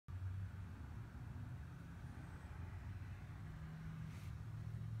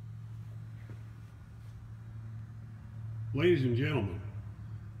Ladies and gentlemen,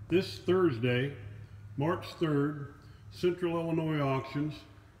 this Thursday, March 3rd, Central Illinois Auctions,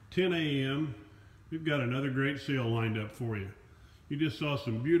 10 a.m., we've got another great sale lined up for you. You just saw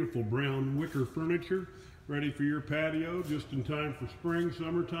some beautiful brown wicker furniture ready for your patio just in time for spring,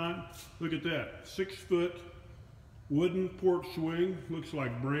 summertime. Look at that, 6-foot wooden porch swing, looks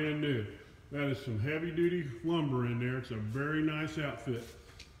like brand new. That is some heavy duty lumber in there. It's a very nice outfit.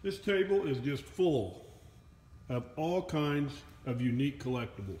 This table is just full of all kinds of unique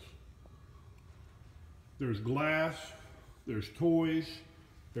collectibles. There's glass, there's toys,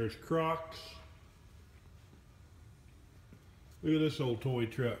 there's Crocs. Look at this old toy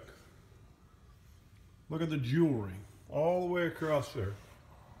truck. Look at the jewelry all the way across there.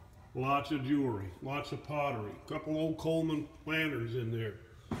 Lots of jewelry, lots of pottery, a couple old Coleman lanterns in there,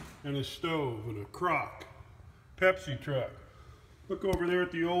 and a stove and a crock, Pepsi truck. Look over there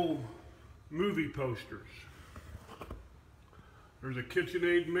at the old movie posters. There's a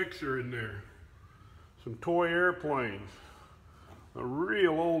KitchenAid mixer in there, some toy airplanes, a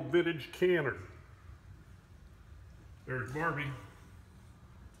real old vintage canner. There's Barbie.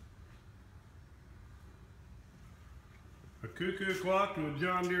 A cuckoo clock to a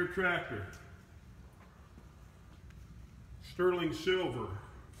John Deere tractor. Sterling silver.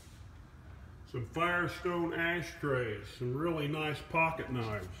 Some Firestone ashtrays. Some really nice pocket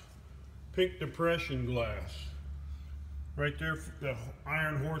knives. Pink depression glass. Right there, the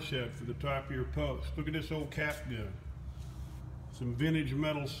iron horse head for the top of your post. Look at this old cap gun. Some vintage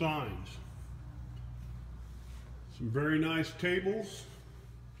metal signs. Some very nice tables.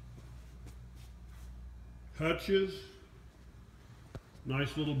 Hutches.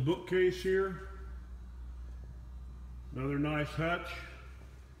 Nice little bookcase here. Another nice hutch.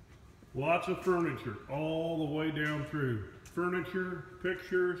 Lots of furniture all the way down through. Furniture,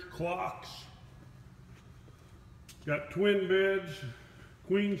 pictures, clocks. Got twin beds,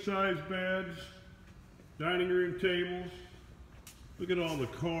 queen size beds, dining room tables. Look at all the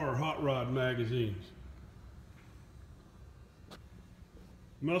car hot rod magazines.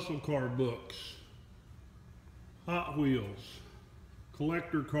 Muscle car books, Hot Wheels,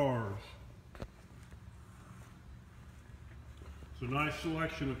 collector cars. It's a nice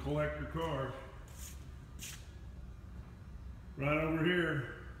selection of collector cars. Right over here,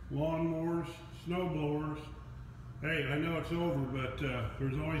 lawnmowers, snow blowers. Hey, I know it's over, but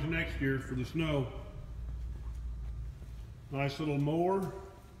there's always next year for the snow. Nice little mower,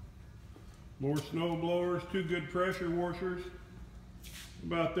 more snow blowers, 2 good pressure washers. How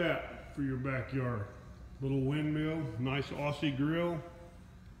about that for your backyard? Little windmill, nice Aussie grill.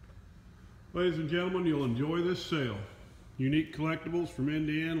 Ladies and gentlemen, you'll enjoy this sale. Unique collectibles from end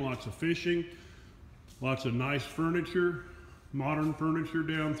to end, lots of fishing, lots of nice furniture, modern furniture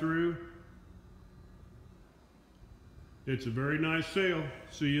down through. It's a very nice sale.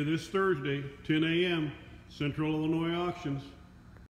 See you this Thursday, 10 a.m., Central Illinois Auctions.